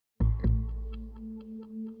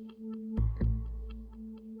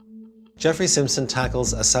Jeffrey Simpson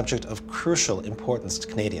tackles a subject of crucial importance to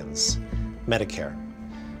Canadians: Medicare.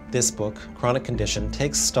 This book, Chronic Condition,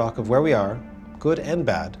 takes stock of where we are, good and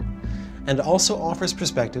bad, and also offers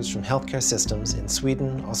perspectives from healthcare systems in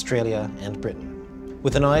Sweden, Australia, and Britain.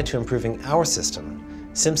 With an eye to improving our system,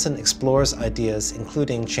 Simpson explores ideas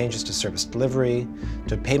including changes to service delivery,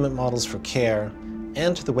 to payment models for care,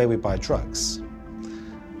 and to the way we buy drugs.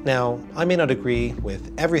 Now, I may not agree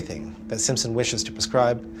with everything that Simpson wishes to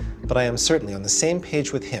prescribe, but I am certainly on the same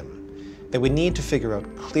page with him that we need to figure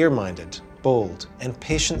out clear-minded, bold, and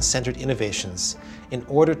patient-centered innovations in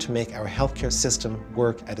order to make our healthcare system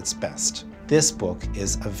work at its best. This book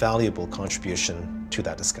is a valuable contribution to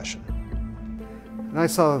that discussion. And I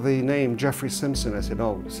saw the name Jeffrey Simpson. I said,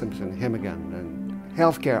 oh, Simpson, him again. And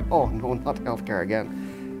healthcare, oh no, not healthcare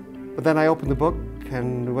again. But then I opened the book,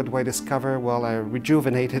 and what do I discover? Well, a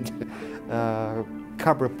rejuvenated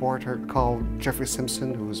cub reporter called Jeffrey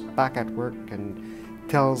Simpson, who's back at work and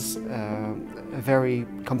tells a very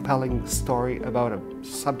compelling story about a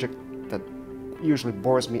subject that usually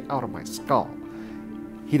bores me out of my skull.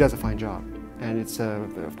 He does a fine job, and it's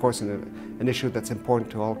of course an issue that's important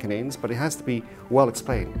to all Canadians, but it has to be well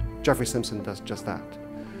explained. Jeffrey Simpson does just that.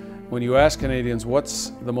 When you ask Canadians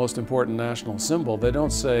what's the most important national symbol, they don't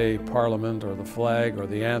say Parliament or the flag or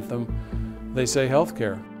the anthem, they say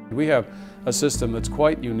healthcare. We have a system that's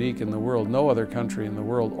quite unique in the world. No other country in the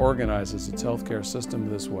world organizes its healthcare system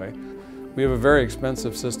this way. We have a very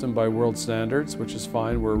expensive system by world standards, which is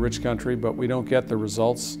fine. We're a rich country, but we don't get the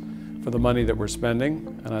results for the money that we're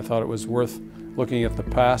spending. And I thought it was worth looking at the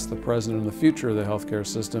past, the present, and the future of the healthcare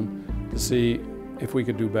system to see if we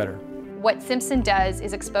could do better. What Simpson does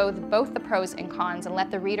is expose both the pros and cons and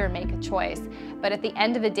let the reader make a choice. But at the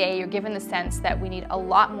end of the day, you're given the sense that we need a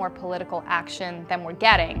lot more political action than we're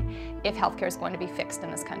getting if healthcare is going to be fixed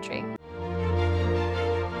in this country.